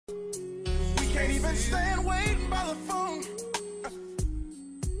even stand waiting by the phone.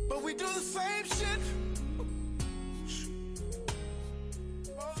 But we do the same shit.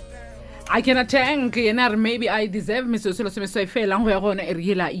 I cannot tank and maybe I deserve me so I feel ang go gona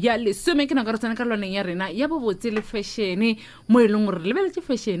erila ya le sume ke na ka tsena ka lona ya rena ya bobotse le fashion mo eleng gore le bele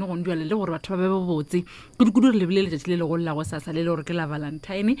fashion go ndwele le gore batho ba be bobotse kudu le bele le tšatši le le go lla go sasa le gore ke la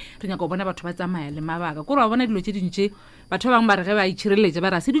Valentine re nya go bona batho ba tsamaya le mabaka gore ba bona dilo tše dintše batho ba bang ba re ge ba itšhireletse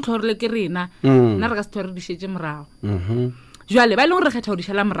ba ra se di tlhorele ke rena nna re ka se tlhore di šetse morago jwale ba le gore re kgetha go di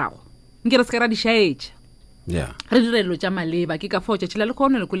šala morago nke re se ka ra di šaetša re direlo tša maleba ke ka fao tšatši la le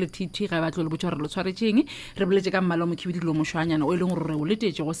kgone le ko le thithi ga ba tlo le botša gore le tshwaretšeng re boletse ka mmala o mokhibidi lo mošwanyana o e leng gore re o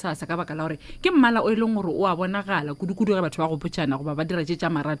letetše go sasa ka baka la gore ke mmala o e leng gore o a bonagala kudu-kudu ge batho ba go potšana goba ba dira tše tša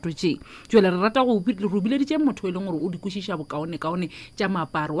marato tšeng jale re rata go bileditše motho e leng gore o di kwešiša bokaone-kaone tša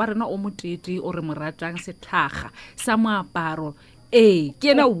moaparo wa rena o motete o re mo ratang sethakga sa moaparo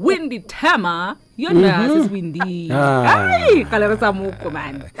ke ena Windy Tama yona sis Windy ai ka le re tsa moko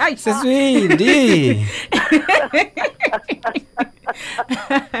man ai sis Windy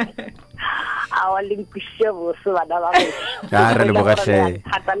awaleng kishebo so bana ba re le bogashe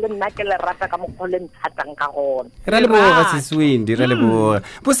hata le nna ke le rata ka mokgoleng thatang ka gona re le boga sis Windy re le boga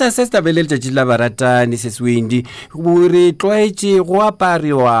bo sa sesta bele tšatši la baratani sis Windy re tlwaetše go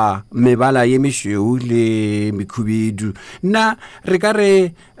apariwa mebala ye mešweu le mekhubedu na re ka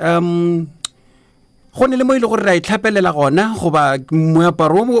re go ne le mo ile gore ra itlhapelela gona goba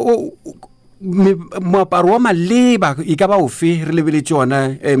moaparo wa maleba e ka ba ofe re lebeletše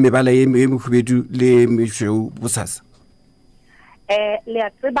ona mebala ye mekhubedu le mešweu bosasa le a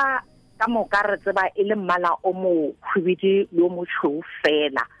tseba ka moka re tseba e le mmala o mokhubedu le o motšhweu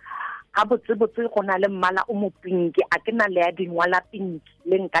fela ga botsebotse go na le mmala o mo pinki a ke na le ya dingwala pinki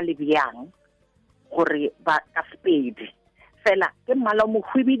le nka le bjang gore ba ka Sepedi fela ke mmala o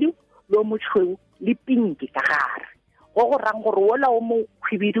mokhubedu le o motšhweu le pinki ka gare go go rang gore wola o mo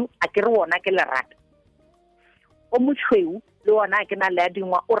khwibidu a ke re wona ke le rata o motšhweu le wona ke na le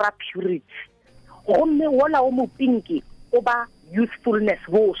dingwa o ra purity gomme wola o mo pinki o ba youthfulness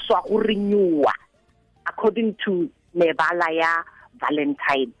bo swa go renewa according to mebala ya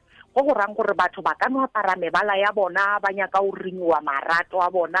Valentine go go rang gore batho ba ka no apara mebala ya bona ba nyaka o renewa marato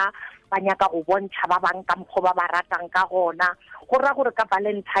a bona ba nyaka go bontšha ba bang ka mokgwa ba ba ratang ka gona go ra gore ka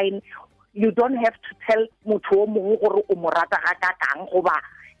Valentine you don't have to tell motho o mongwe gore o mo rata ga ka kang goba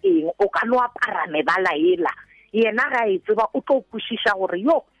eng o ka no apara mebala ela yena ga e tseba o tlo kwešiša gore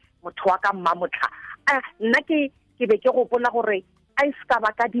yo motho wa ka mmamotla nna ke be ke gopola gore a e ska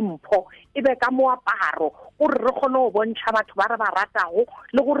ba ka dimpho e be ka moaparo gore re kgone go bontšha batho ba re ba ratago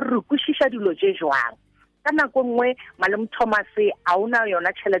le gore re kwešiša dilo tše jwang ka nako nngwe Malem Thomas a una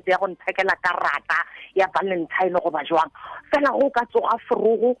yona tšhelete ya go nthekela karata ya Valentine goba jwang fela go ka tsoga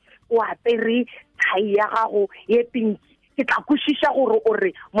forogo o apere thai ya gago ye pinki ke tla kwešiša gore o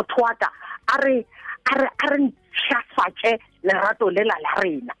re motho wa ka a re ntšhafatše lerato lela la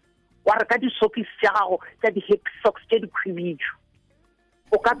rena wa re ka di-sokis tša gago tša di-happy socks tše dikhubedu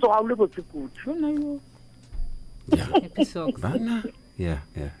o ka tsoga o le botse kudu happy socks yeah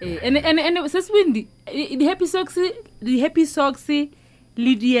and sis Windy the happy socks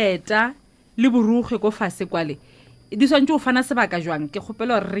le dieta le boruge go fase kwale di swantse o fana sebaka jwang ke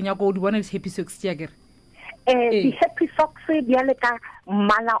kgopela gore re nya go di bona di-happy socks tša kere di-happy socks di a le ka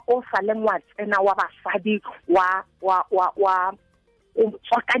mmala o sa leng wa tsena wa basadi wa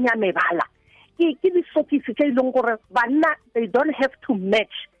tswakanya mebala ke di-sokisi tše e leng gore banna they don't have to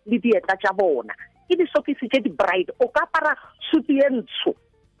match le dieta tša bona ke di-sokisi tše di-bride o ka apara suti ye ntsho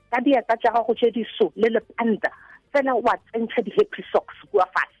ka dieta tša gago tše diso le lepanta fela wa tsentšha di-happy socks kua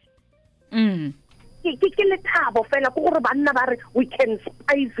fase ke le thabo fela ke gore banna ba re we can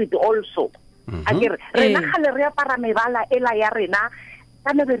spice it also a kere rena gale re apara mebala ela ya rena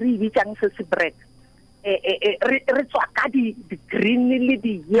ka ne be re ibitsang se bread re tswa ka di-green le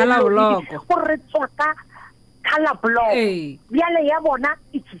di-yellow gore re tswa ka color block bjale ya bona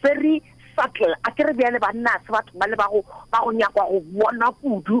it's very subtle a kere bjale banna se batho ba le ba go nyakwa go bona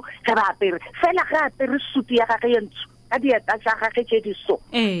kudu ge ba apere fela ge apere suti ya gage ye ntsho ka dieta tša gage tše diso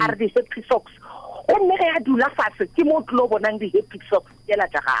a re di-happy socks gomme ge a dula fase ke mo tlo bonang di-happy socks tšela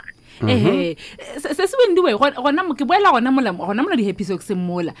tša gage se se Windy gona ke boela gona mola di-happy socks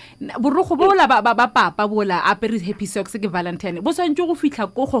mola borogo bola ba papa bola apere happy socks ke Valentine bo swantse go fihla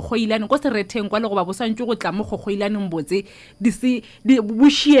ko kgokgoilane ko seretheng kwa le goba bo swantse go tla mo kgokgoilaneng botse bo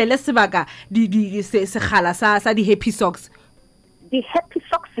šiele sebaka segala sa di-happy socks di-happy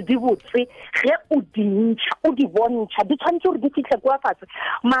socks di botse ge o di ntšha o di bontšha di tshwanetse gore di fitlhe kwa fatshe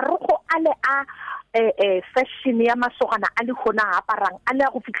marogo a le fashion ya masogana a le khona aparang a le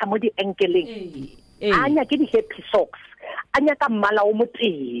go fitlha mo di enkeleng anya ke di happy socks anya ka mmala o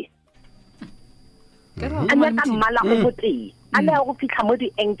motee anya ka mmala o motee a le go fitlha mo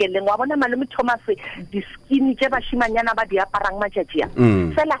di enkeleng wa bona Malome Thomas di skin tse bashimanyana ba di aparang matšatšia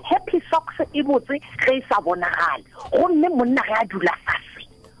fela happy socks e botse ge e sa bonagale gomme monna ge a dula fase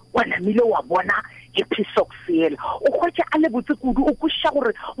wa namile wa bona happy socks yela o khwetša a le botse kudu o kwešiša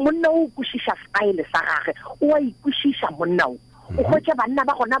gore monna o kwešiša style sa gage o a ikwešiša monna o khwetša banna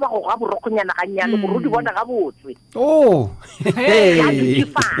ba gona ba go ga borokgonyana gannyane gore o di bona ga botse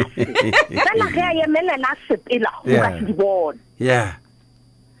fela ge a emelela sepela o ka se di bona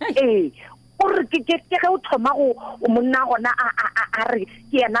gore ke ge o thoma go monna gona a re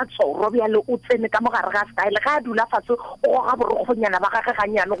ke yena tsoro bjale o tsene ka mogare ga style ga a dula fatshe o goga borokgonyana ba gage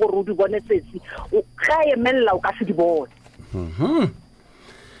gannyane gore o di bone tsetsi ga a emelela o ka se di bone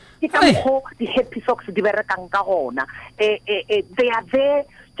ke ka mokgwa di-happy socks di berekang ka gona they are there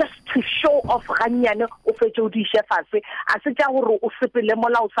just to show off gannyane o fetse o di ishe fase a se tša gore o sepele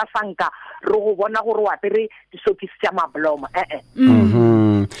mola o sa sanka re go bona gore o apere disokisi tša mabloma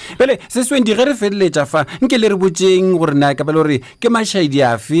pele se Swendi ge re feleletša fa nke le re botseng gore na ka bele gore ke mašhaidi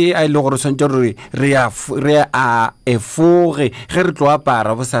afe a ile gore swantse gore re a efoge ge re tlo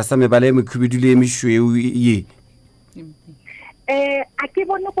apara bo sasa mebala e mekhubedu le e mešweu ye a ke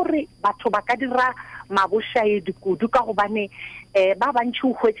bone gore batho ba ka dira mabošaedi kudu ka gobane ba bantši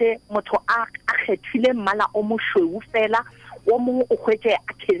o hwetse motho a kgethile mmala o mošweu fela o mongwe o hwetse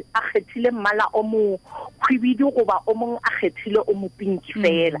a kgethile mmala o mo khwibidi goba o mongwe a kgethile o mo pinki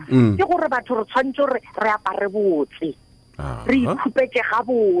fela ke gore batho re tshwanetse re apare botse re ikhupetse ga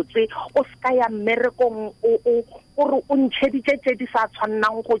botse o ska ya mmerekong gore o ntšheditše tše di sa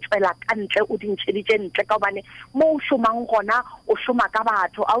tshwannang go tšwela ka ntle o di ntšheditše ntle ka gobane mo o šomang gona o šoma ka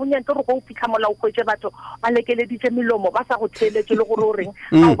batho a o nyake gore go o fitlha mola o khwetse batho ba lekeleditše melomo ba sa go theeletse le gore o reng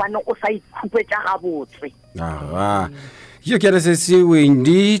ka gobane o sa ikhupetša ga botse yo ke re se se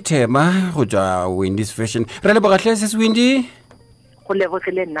Wendy Thema go tšwa Wendy's Fashion re lebogatlhe se se Wendy go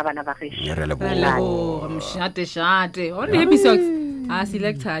lebogile nna bana ba gešo re leboga mšate one happy socks a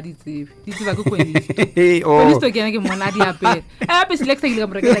selector a di tseba ke kwenisto ke yana ke mona di apere happy selector ke le ka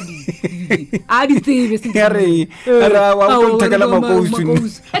morekela a di tsebe ra wa go thekela makousu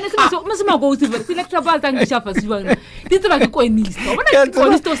ene se makousu selector ba tang shafa sibana di tseba ke kwenisto bona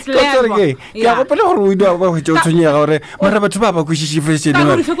kwenisto slave ke a gopola gore o di ba go tšo tshonyega gore mara batho ba ba kwešiše fashion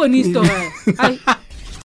ba go fe kwenisto ai